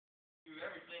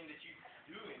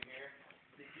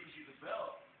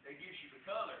belt that gives you the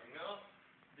color, you know?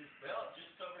 This belt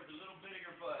just covers a little bit of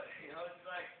your butt, you know? It's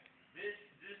like, this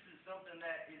is something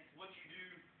that is what you do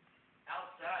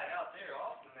outside, out there,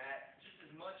 off the mat, just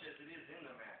as much as it is in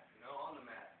the mat, you know, on the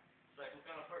mat. It's like, what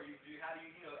kind of part you do, how do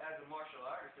you, you know, as a martial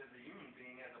artist, as a human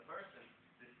being, as a person,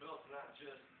 this belt's not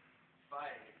just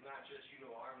fighting, it's not just, you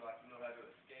know, arm lock, you know how to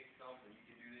escape something, you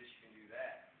can do this, you can do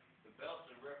that. The belt's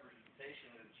a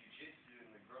representation of jiu-jitsu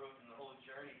and the growth and the whole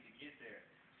journey to get there.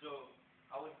 So,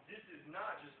 this is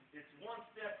not just, it's one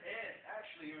step ahead.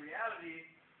 Actually, in reality,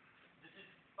 this is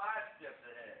 5 steps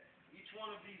ahead. Each one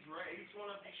of these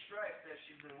stripes that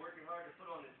she's been working hard to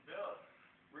put on this belt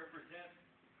represents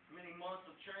many months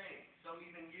of training, some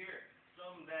even years.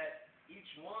 Some that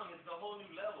each one is the whole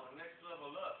new level, the next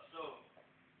level up.